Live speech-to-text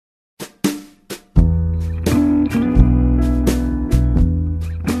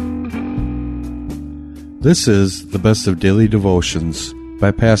This is the Best of Daily Devotions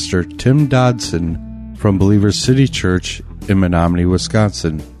by Pastor Tim Dodson from Believers City Church in Menominee,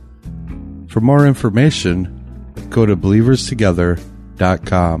 Wisconsin. For more information, go to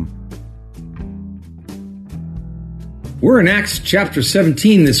believerstogether.com. We're in Acts chapter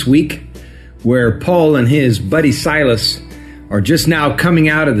 17 this week, where Paul and his buddy Silas are just now coming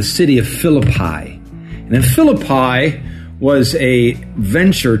out of the city of Philippi. And Philippi was a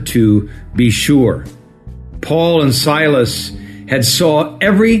venture, to be sure. Paul and Silas had saw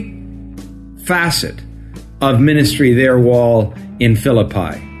every facet of ministry there while in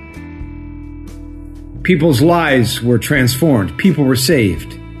Philippi. People's lives were transformed. People were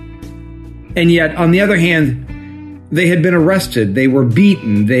saved. And yet, on the other hand, they had been arrested. They were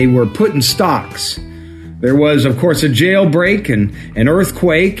beaten. They were put in stocks. There was, of course, a jailbreak and an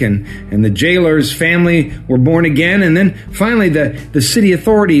earthquake, and the jailer's family were born again. And then finally the city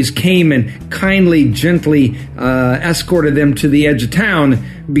authorities came and kindly, gently escorted them to the edge of town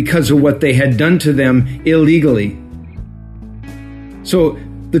because of what they had done to them illegally. So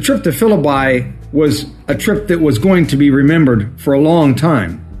the trip to Philippi was a trip that was going to be remembered for a long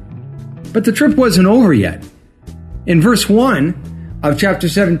time. But the trip wasn't over yet. In verse 1 of chapter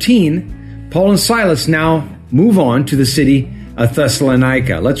 17, Paul and Silas now move on to the city of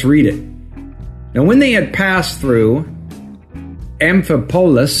Thessalonica. Let's read it. Now, when they had passed through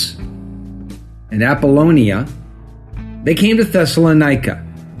Amphipolis and Apollonia, they came to Thessalonica,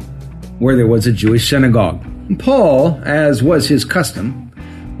 where there was a Jewish synagogue. And Paul, as was his custom,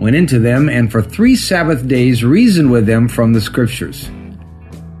 went into them and for 3 Sabbath days reasoned with them from the Scriptures,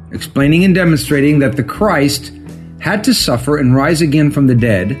 explaining and demonstrating that the Christ had to suffer and rise again from the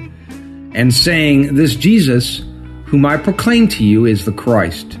dead, and saying, "This Jesus, whom I proclaim to you, is the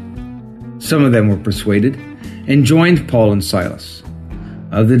Christ." Some of them were persuaded and joined Paul and Silas.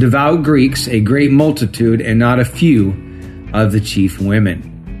 Of the devout Greeks, a great multitude, and not a few of the chief women.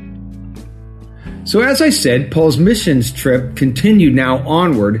 So as I said, Paul's missions trip continued now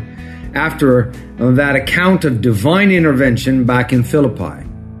onward after that account of divine intervention back in Philippi.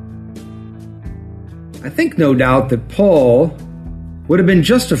 I think no doubt that Paul would have been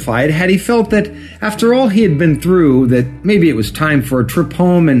justified had he felt that after all he had been through, that maybe it was time for a trip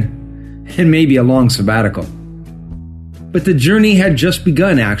home and maybe a long sabbatical. But the journey had just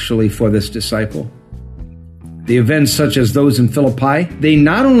begun, actually, for this disciple. The events such as those in Philippi, they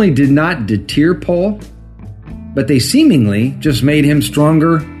not only did not deter Paul, but they seemingly just made him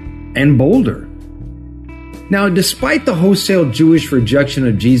stronger and bolder. Now, despite the wholesale Jewish rejection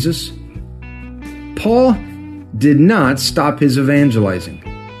of Jesus, Paul did not stop his evangelizing.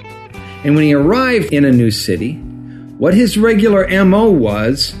 And when he arrived in a new city, what his regular MO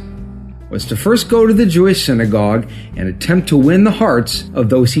was to first go to the Jewish synagogue and attempt to win the hearts of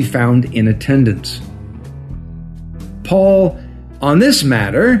those he found in attendance. Paul, on this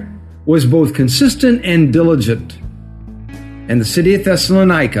matter, was both consistent and diligent. And the city of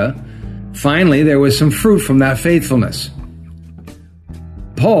Thessalonica, finally, there was some fruit from that faithfulness.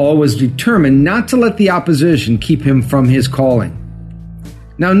 Paul was determined not to let the opposition keep him from his calling.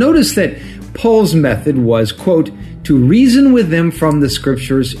 Now notice that Paul's method was, quote, to reason with them from the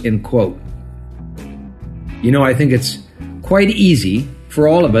Scriptures, end quote. You know, I think it's quite easy for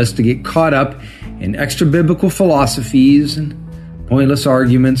all of us to get caught up in extra-biblical philosophies and pointless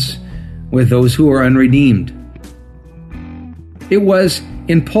arguments with those who are unredeemed. It was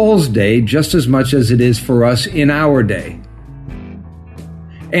in Paul's day just as much as it is for us in our day.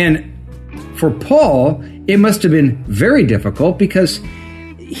 And for Paul, it must have been very difficult because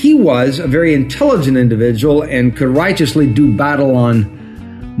he was a very intelligent individual and could righteously do battle on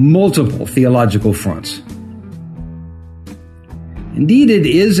multiple theological fronts. Indeed, it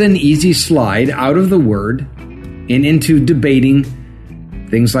is an easy slide out of the Word and into debating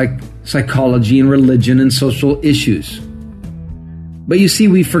things like psychology and religion and social issues. But you see,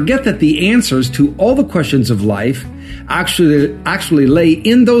 we forget that the answers to all the questions of life actually lay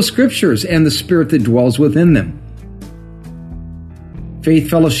in those Scriptures and the Spirit that dwells within them. Faith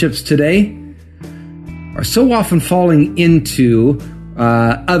fellowships today are so often falling into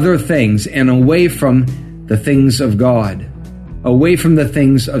other things and away from the things of God, away from the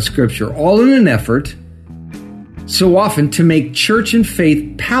things of Scripture, all in an effort so often to make church and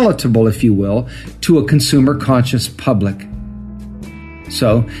faith palatable, if you will, to a consumer-conscious public.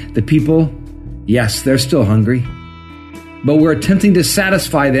 So the people, yes, they're still hungry, but we're attempting to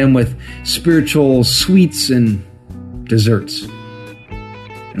satisfy them with spiritual sweets and desserts.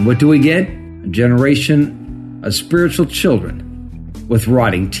 And what do we get? A generation of spiritual children with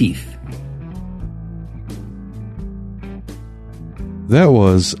rotting teeth. That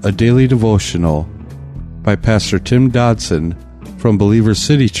was a daily devotional by Pastor Tim Dodson from Believer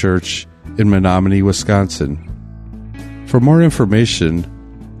City Church in Menominee, Wisconsin. For more information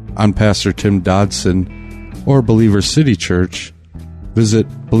on Pastor Tim Dodson or Believer City Church, visit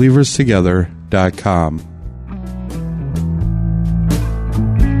believerstogether.com.